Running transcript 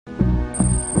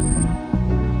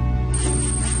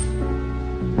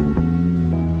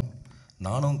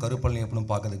நானும் கருப்பழனி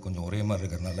எப்படின்னு பார்க்கறதுக்கு கொஞ்சம் ஒரே மாதிரி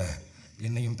இருக்கிறதுனால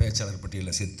என்னையும் பேச்சாளர்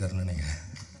பட்டியலில் சேர்த்தாருன்னு நினைக்கிறேன்.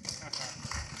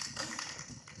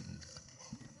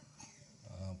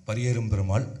 பரியேறும்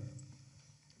பெருமாள்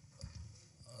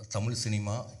தமிழ்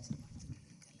சினிமா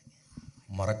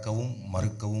மறக்கவும்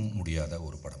மறுக்கவும் முடியாத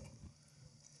ஒரு படம்.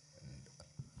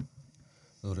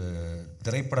 ஒரு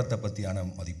திரைப்படத்தை பற்றியான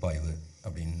மதிப்பாய்வு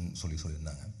அப்படின்னு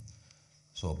சொல்லியிருந்தாங்க.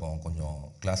 ஸோ அப்போ கொஞ்சம்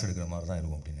கிளாஸ் எடுக்கிற மாதிரி தான்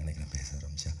இருக்கும் அப்படின்னு நினைக்கிறேன் பேச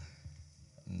ஆரம்பித்தேன்.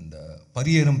 இந்த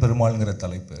பரியேறும் பெருமாள்ங்கிற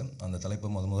தலைப்பு, அந்த தலைப்பை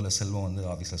முதல்ல செல்வம் வந்து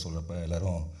ஆஃபீஸில் சொல்கிறப்ப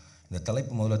எல்லோரும் இந்த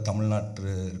தலைப்பு முதல்ல தமிழ்நாட்டில்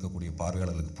இருக்கக்கூடிய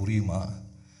பார்வையாளர்களுக்கு புரியுமா,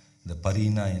 இந்த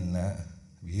பரினா என்ன,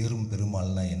 ஏறும்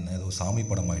பெருமாள்னா என்ன, ஏதோ சாமி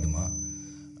படம் ஆகிடுமா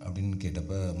அப்படின்னு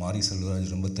கேட்டப்போ மாரி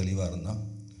செல்வராஜ் ரொம்ப தெளிவாக இருந்தான்.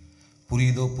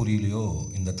 புரியுதோ புரியலையோ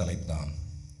இந்த தலைப்பு தான்.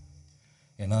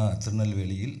 ஏன்னா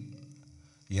திருநெல்வேலியில்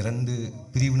 2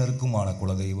 பிரிவினருக்குமான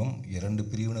குலதெய்வம், 2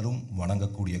 பிரிவினரும்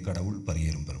வணங்கக்கூடிய கடவுள்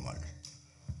பரியேறும் பெருமாள்.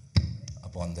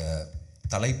 அப்போ அந்த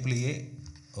தலைப்புலேயே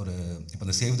ஒரு இப்போ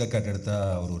இந்த சேவ் த கேட்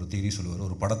எடுத்தால் அவர் ஒரு தியரி சொல்லுவார்.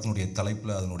 ஒரு படத்தினுடைய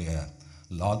தலைப்பில் அதனுடைய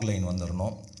லாக் லைன்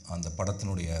வந்துடணும், அந்த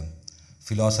படத்தினுடைய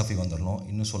ஃபிலாசபி வந்துடணும்,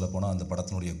 இன்னும் சொல்லப்போனால் அந்த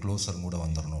படத்தினுடைய க்ளோசர் கூட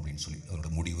வந்துடணும் அப்படின்னு சொல்லி அதோட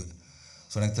முடிவு.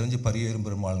 ஸோ எனக்கு தெரிஞ்சு பரியேறும்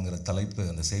பெருமாள்ங்கிற தலைப்பு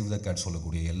அந்த சேவ் த கேட்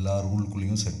சொல்லக்கூடிய எல்லா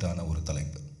ரூல்குள்ளேயும் செட்டான ஒரு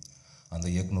தலைப்பு. அந்த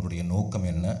இயக்குனருடைய நோக்கம்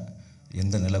என்ன,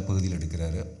 எந்த நிலப்பகுதியில்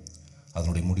எடுக்கிறாரு,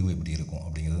 அதனுடைய முடிவு எப்படி இருக்கும்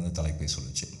அப்படிங்கிறது அந்த தலைப்பை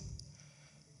சொல்லிச்சு.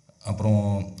 அப்புறம்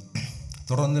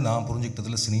தொடர்ந்து நான்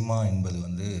புரிஞ்சுக்கிட்டதில் சினிமா என்பது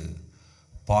வந்து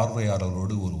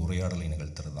பார்வையாளர்களோடு ஒரு உரையாடலை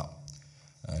நிகழ்த்துறது தான்.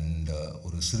 அண்ட்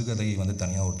ஒரு சிறுகதையை வந்து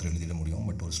தனியாக ஒருத்தர் எழுதிட முடியும்.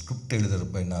 பட் ஒரு ஸ்கிரிப்ட்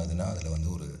எழுதுறப்ப என்ன ஆகுதுன்னா, அதில் வந்து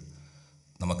ஒரு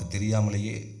நமக்கு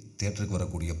தெரியாமலேயே தியேட்டருக்கு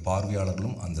வரக்கூடிய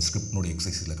பார்வையாளர்களும் அந்த ஸ்கிரிப்டினுடைய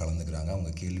எக்ஸசைஸில் கலந்துக்கிறாங்க.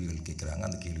 அவங்க கேள்விகள் கேட்குறாங்க,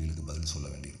 அந்த கேள்விகளுக்கு பதில் சொல்ல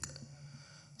வேண்டியிருக்கு.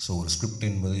 ஸோ ஒரு ஸ்கிரிப்ட்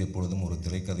என்பது எப்பொழுதும் ஒரு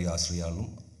திரைக்கதை ஆசிரியாலும்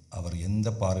அவர் எந்த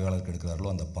பார்வையாளருக்கு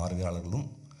எடுக்கிறார்களோ அந்த பார்வையாளர்களும்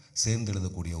சேர்ந்து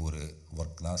எழுதக்கூடிய ஒரு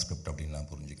ஒர்க் தான் ஸ்கிரிப்ட் அப்படின்னு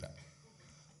நான் புரிஞ்சுக்கிறேன்.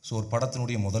 ஸோ ஒரு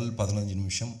படத்தினுடைய முதல் 15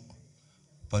 நிமிஷம்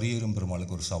பரியேறும்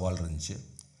பெருமாளுக்கு ஒரு சவால் இருந்துச்சு.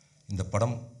 இந்த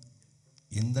படம்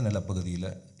எந்த நிலப்பகுதியில்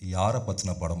யாரை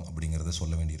பற்றின படம் அப்படிங்கிறத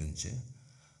சொல்ல வேண்டியிருந்துச்சு.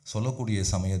 சொல்லக்கூடிய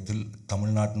சமயத்தில்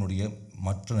தமிழ்நாட்டினுடைய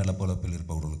மற்ற நிலப்பரப்பில்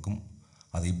இருப்பவர்களுக்கும்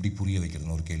அதை எப்படி புரிய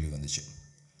வைக்கிறதுன்னு ஒரு கேள்வி வந்துச்சு.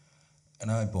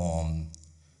 ஏன்னா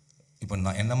இப்போ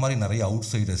நான் என்ன மாதிரி நிறைய அவுட்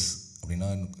சைடர்ஸ் அப்படின்னா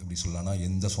எப்படி சொல்லலாம்னா,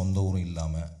 எந்த சொந்த ஊரும்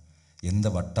இல்லாமல், எந்த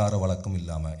வட்டார வழக்கம்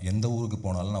இல்லாமல், எந்த ஊருக்கு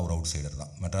போனாலும் நான் ஒரு அவுட் சைடர்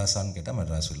தான். மெட்ராஸான்னு கேட்டால்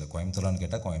மெட்ராஸ் இல்லை, கோயம்புத்தூரான்னு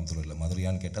கேட்டால் கோயம்புத்தூர் இல்லை,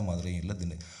 மதுரையான்னு கேட்டால் மதுரையும்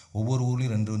இல்லை. ஒவ்வொரு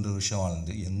ஊர்லேயும் 2 வருஷம்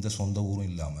வாழ்ந்து எந்த சொந்த ஊரும்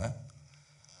இல்லாமல்,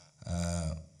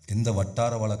 எந்த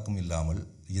வட்டார வழக்கம் இல்லாமல்,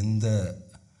 எந்த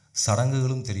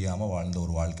சடங்குகளும் தெரியாமல் வாழ்ந்த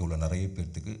ஒரு வாழ்க்கை உள்ள நிறைய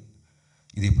பேர்த்துக்கு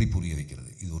இது எப்படி புரிய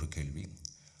வைக்கிறது, இது ஒரு கேள்வி.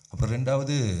 அப்புறம்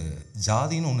 2வது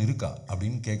ஜாதின்னு ஒன்று இருக்கா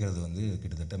அப்படின்னு கேட்குறது வந்து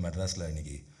கிட்டத்தட்ட மெட்ராஸில்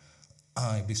இன்றைக்கி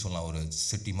எப்படி சொல்லலாம், ஒரு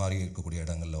சிட்டி மாதிரி இருக்கக்கூடிய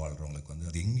இடங்களில் வாழ்கிறவங்களுக்கு வந்து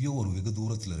அது எங்கேயோ ஒரு வெகு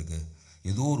தூரத்தில் இருக்குது,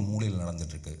 ஏதோ ஒரு மூலையில்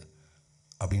நடந்துகிட்ருக்கு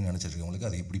அப்படின்னு நினச்சிட்ருக்கவங்களுக்கு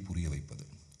அதை எப்படி புரிய வைப்பது.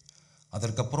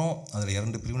 அதற்கப்புறம் அதில்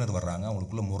 2 பிரிவினர் வர்றாங்க,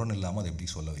 அவங்களுக்குள்ள முரண் இல்லாமல் அதை எப்படி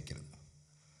சொல்ல வைக்கிறது.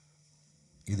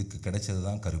 இதுக்கு கிடைச்சது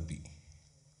தான் கருப்பி.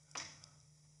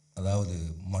 அதாவது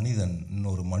மனிதன்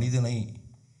இன்னொரு மனிதனை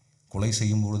கொலை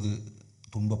செய்யும் பொழுது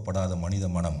துன்பப்படாத மனித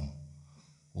மனம்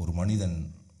ஒரு மனிதன்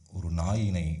ஒரு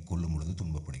நாயினை கொல்லும் பொழுது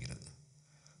துன்பப்படுகிறது.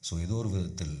 ஸோ ஏதோ ஒரு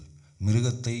விதத்தில்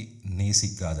மிருகத்தை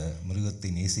நேசிக்காத, மிருகத்தை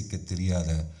நேசிக்க தெரியாத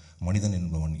மனிதன்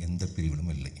என்பவன் எந்த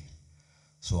பிரிவிலும் இல்லை.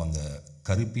 ஸோ அந்த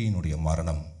கருப்பியினுடைய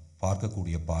மரணம்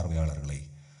பார்க்கக்கூடிய பார்வையாளர்களை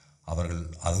அவர்கள்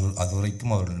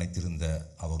அதுவரைக்கும் அவர்கள் நினைத்திருந்த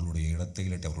அவர்களுடைய இடத்தை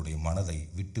இல்லாட்டி அவர்களுடைய மனதை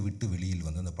விட்டு விட்டு வெளியில்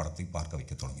வந்து அந்த படத்தை பார்க்க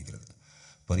வைக்க தொடங்குகிறது.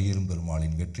 பரியேறும்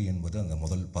பெருமாளின் வெற்றி என்பது அந்த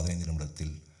முதல் 15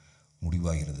 நிமிடத்தில்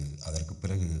முடிவாகிறது. அதற்கு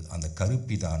பிறகு அந்த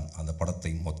கருப்பி தான் அந்த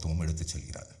படத்தை மொத்தமும் எடுத்துச்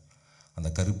செல்கிறார். அந்த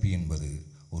கருப்பி என்பது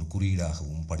ஒரு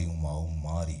குறியீடாகவும் படிவமாகவும்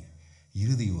மாறி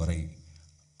இறுதி வரை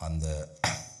அந்த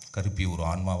கருப்பி ஒரு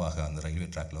ஆன்மாவாக அந்த ரயில்வே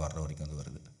ட்ராக்கில் வர்ற வரைக்கும் அது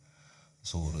வருது.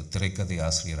 ஸோ ஒரு திரைக்கதை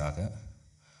ஆசிரியராக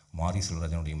மாரி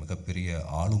செல்வராஜனுடைய மிகப்பெரிய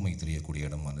ஆளுமை தெரியக்கூடிய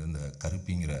இடம் வந்து இந்த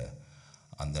கருப்பிங்கிற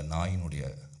அந்த நாயினுடைய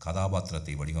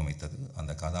கதாபாத்திரத்தை வடிவமைத்தது.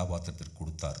 அந்த கதாபாத்திரத்திற்கு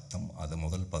கொடுத்த அர்த்தம் அதை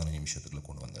முதல் 15 நிமிஷத்துக்குள்ள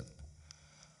கொண்டு வந்தது.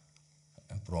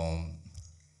 அப்புறம்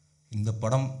இந்த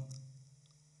படம்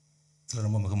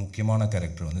ரொம்ப மிக முக்கியமான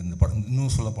கேரக்டர் வந்து இந்த படம்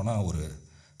இன்னும் சொல்லப்போனால் ஒரு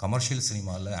கமர்ஷியல்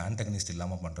சினிமாவில் ஆன்டகனிஸ்ட்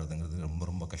இல்லாமல் பண்ணுறதுங்கிறது ரொம்ப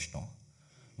ரொம்ப கஷ்டம்.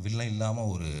 வில்லன்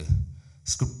இல்லாமல் ஒரு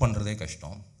ஸ்கிரிப்ட் பண்ணுறதே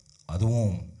கஷ்டம்.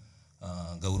 அதுவும்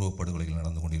கௌரவ படுகொலைகள்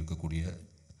நடந்து கொண்டு இருக்கக்கூடிய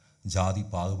ஜாதி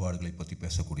பாகுபாடுகளை பற்றி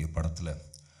பேசக்கூடிய படத்தில்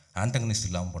ஆன்டகனிஸ்ட்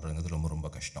இல்லாமல் பண்ணுறதுங்கிறது ரொம்ப ரொம்ப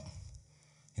கஷ்டம்.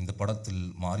 இந்த படத்தில்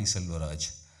மாரி செல்வராஜ்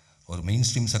ஒரு மெயின்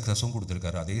ஸ்ட்ரீம் சக்ஸஸும்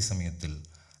கொடுத்துருக்காரு, அதே சமயத்தில்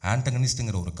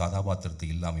ஆன்டகனிஸ்ட்டுங்கிற ஒரு கதாபாத்திரத்தை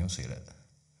இல்லாமையும் செய்கிறார்.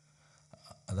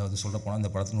 அதாவது சொல்லப்போனால் இந்த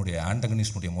படத்தினுடைய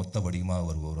ஆன்டகனிஸ்டுடைய மொத்த வடிவமாக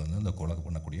வருபவர் வந்து இந்த கொலை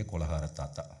பண்ணக்கூடிய கொலகார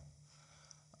தாத்தா.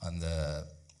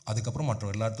 அதுக்கப்புறம்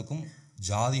மற்ற எல்லாத்துக்கும்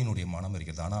ஜாதியினுடைய மனம்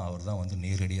இருக்கிறது. ஆனால் அவர் தான் வந்து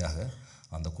நேரடியாக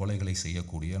அந்த கொலைகளை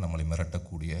செய்யக்கூடிய, நம்மளை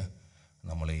மிரட்டக்கூடிய,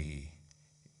 நம்மளை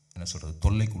என்ன சொல்கிறது,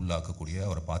 தொல்லைக்கு உள்ளாக்கக்கூடிய,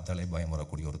 அவரை பார்த்தாலே பயம்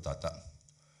வரக்கூடிய ஒரு தாத்தா.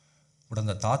 பட்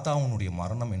அந்த தாத்தாவுனுடைய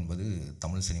மரணம் என்பது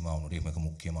தமிழ் சினிமாவினுடைய மிக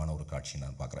முக்கியமான ஒரு காட்சி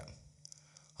நான் பார்க்குறேன்.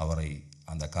 அவரை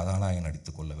அந்த கதாநாயகன்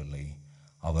அடித்து கொள்ளவில்லை,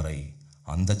 அவரை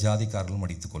அந்த ஜாதிக்காரர்களும்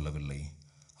அடித்து கொள்ளவில்லை.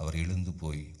 அவர் எழுந்து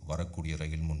போய் வரக்கூடிய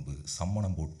ரயில் முன்பு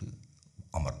சம்மணம் போட்டு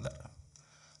அமர்ந்தார்.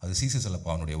 அது சிசி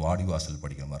செல்லப்பாவனுடைய வாடிவாசல்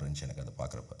படிக்கிற மாதிரி இருந்துச்சு எனக்கு அதை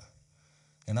பார்க்குறப்ப.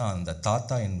 ஏன்னா அந்த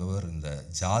தாத்தா என்பவர் இந்த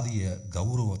ஜாதிய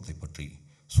கௌரவத்தை பற்றி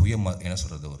என்ன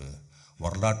சொல்கிறது, ஒரு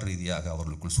வரலாற்று ரீதியாக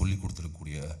அவர்களுக்குள் சொல்லி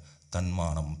கொடுத்துருக்கக்கூடிய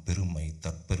தன்மானம், பெருமை,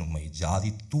 தற்பெருமை, ஜாதி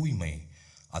தூய்மை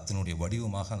அதனுடைய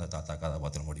வடிவமாக அந்த தாத்தா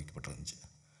கதாபாத்திரம் வடிக்கப்பட்டிருந்துச்சு.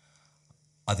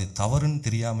 அது தவறுன்னு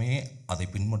தெரியாமையே அதை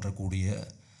பின்பற்றக்கூடிய,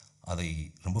 அதை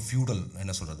ரொம்ப ஃபியூடல்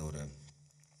என்ன சொல்கிறது, ஒரு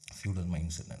ஃபியூடல்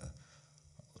மைண்ட்ஸ் என்ன,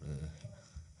 ஒரு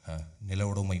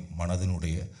நிலவுடைமை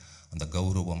மனதினுடைய அந்த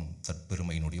கௌரவம்,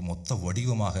 தற்பெருமையினுடைய மொத்த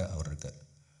வடிவமாக அவர் இருக்கார்,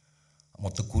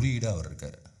 மொத்த குறியீடாக அவர்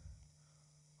இருக்கார்.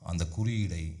 அந்த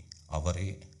குறியீடை அவரே,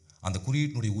 அந்த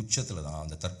குறியீட்டினுடைய உச்சத்தில் தான்,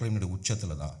 அந்த தற்பெருமையினுடைய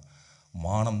உச்சத்தில் தான்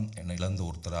மானம் என்னை இழந்த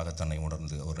ஒருத்தராக தன்னை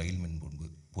உணர்ந்து அவர் ரயில் முன்பு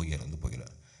போய் இறந்து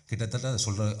போகிறார். கிட்டத்தட்ட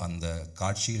சொல்கிற அந்த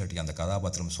காட்சியில் அந்த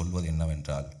கதாபாத்திரம் சொல்வது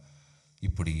என்னவென்றால்,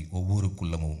 இப்படி ஒவ்வொரு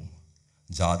குள்ளமும்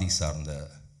ஜாதி சார்ந்த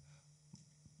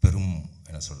பெரும்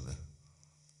என்ன சொல்கிறது,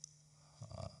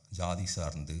 ஜாதி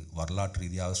சார்ந்து வரலாற்று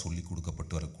ரீதியாக சொல்லி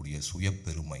கொடுக்கப்பட்டு வரக்கூடிய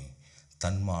சுயப்பெருமை,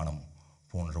 தன்மானம்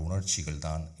போன்ற உணர்ச்சிகள்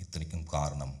தான் இத்தனைக்கும்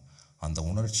காரணம். அந்த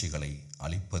உணர்ச்சிகளை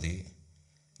அழிப்பதே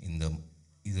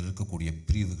இதில் இருக்கக்கூடிய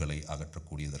பிரிவுகளை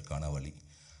அகற்றக்கூடியதற்கான வழி.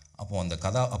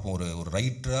 அப்போ ஒரு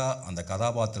ரைட்டராக அந்த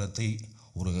கதாபாத்திரத்தை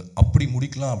ஒரு அப்படி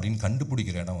முடிக்கலாம் அப்படின்னு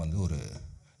கண்டுபிடிக்கிற இடம் வந்து ஒரு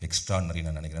எக்ஸ்ட்ரானரி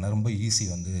நான் நினைக்கிறேன். ஏன்னா ரொம்ப ஈஸி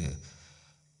வந்து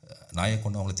நாயை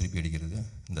கொண்டு அவங்கள திருப்பி அடிக்கிறது,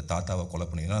 இந்த தாத்தாவை கொலை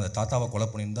பண்ணிடுறேன். அந்த தாத்தாவை கொலை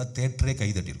பண்ணியிருந்தால் தேட்டரே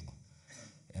கைதட்டிருக்கும்.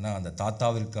 ஏன்னா அந்த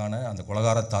தாத்தாவிற்கான அந்த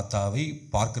கொலகார தாத்தாவை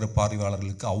பார்க்குற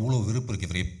பார்வையாளர்களுக்கு அவ்வளோ விருப்பம் இருக்குது.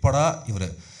 இவர் எப்படா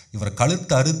இவரை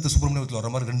கழுத்து அறுத்து சுப்பிரமணியத்தில் வர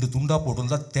மாதிரி 2 துண்டாக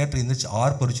போட்டிருந்தால் தேட்டர் இருந்துச்சு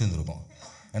ஆர்ப்பரிச்சு இருந்திருக்கும்.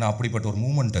 ஏன்னா அப்படிப்பட்ட ஒரு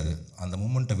மூமெண்ட் அது. அந்த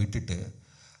மூமெண்ட்டை விட்டுட்டு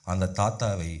அந்த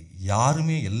தாத்தாவை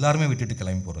எல்லாருமே விட்டுட்டு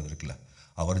கிளம்பி போகிறது இருக்குல்ல,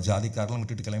 அவர் ஜாதிக்காரர்களும்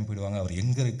விட்டுட்டு கிளம்பி போயிடுவாங்க. அவர்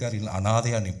எங்கே இருக்கார், இல்லை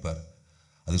அனாதையாக நிற்பார்.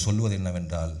 அது சொல்வது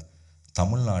என்னவென்றால்,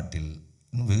 தமிழ்நாட்டில்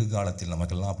இன்னும் வெகு காலத்தில்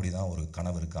நமக்கெல்லாம் அப்படி தான் ஒரு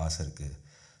கனவு இருக்குது, ஆசை இருக்குது.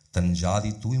 தன் ஜாதி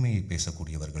தூய்மையை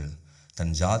பேசக்கூடியவர்கள்,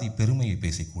 தன் ஜாதி பெருமையை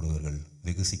பேசக்கூடியவர்கள்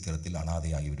வெகு சீக்கிரத்தில்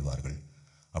அனாதையாகி விடுவார்கள்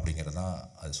அப்படிங்கிறது தான்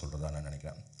அது சொல்கிறதா நான்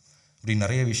நினைக்கிறேன். இப்படி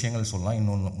நிறைய விஷயங்கள் சொல்லலாம்,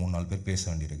 இன்னொன்று 3-4 பேர் பேச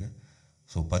வேண்டியிருக்கு.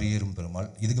 ஸோ பரியேறும் பெருமாள்,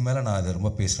 இதுக்கு மேலே நான் அதை ரொம்ப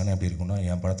பேசுகிறேன்னு எப்படி இருக்குன்னா,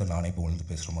 என் படத்தில் நானே இப்போ விழுந்து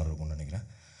பேசுகிற மாதிரி இருக்கும்னு நினைக்கிறேன்.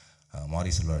 மாரி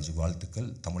செல்வராஜுக்கு வாழ்த்துக்கள்.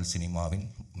 தமிழ் சினிமாவின்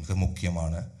மிக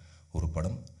முக்கியமான ஒரு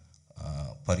படம்.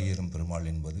 பரியேறும் பெருமாள்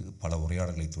என்பது பல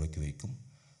உரையாடல்களை துவக்கி வைக்கும்.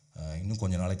 இன்னும்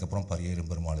கொஞ்சம் நாளைக்கு அப்புறம் பரியேறும்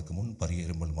பெருமாளுக்கு முன்,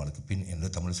 பரியேறும் பெருமாளுக்கு பின் என்று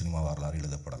தமிழ் சினிமா வரலாறு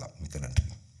எழுதப்படலாம். மிக்க நன்றி.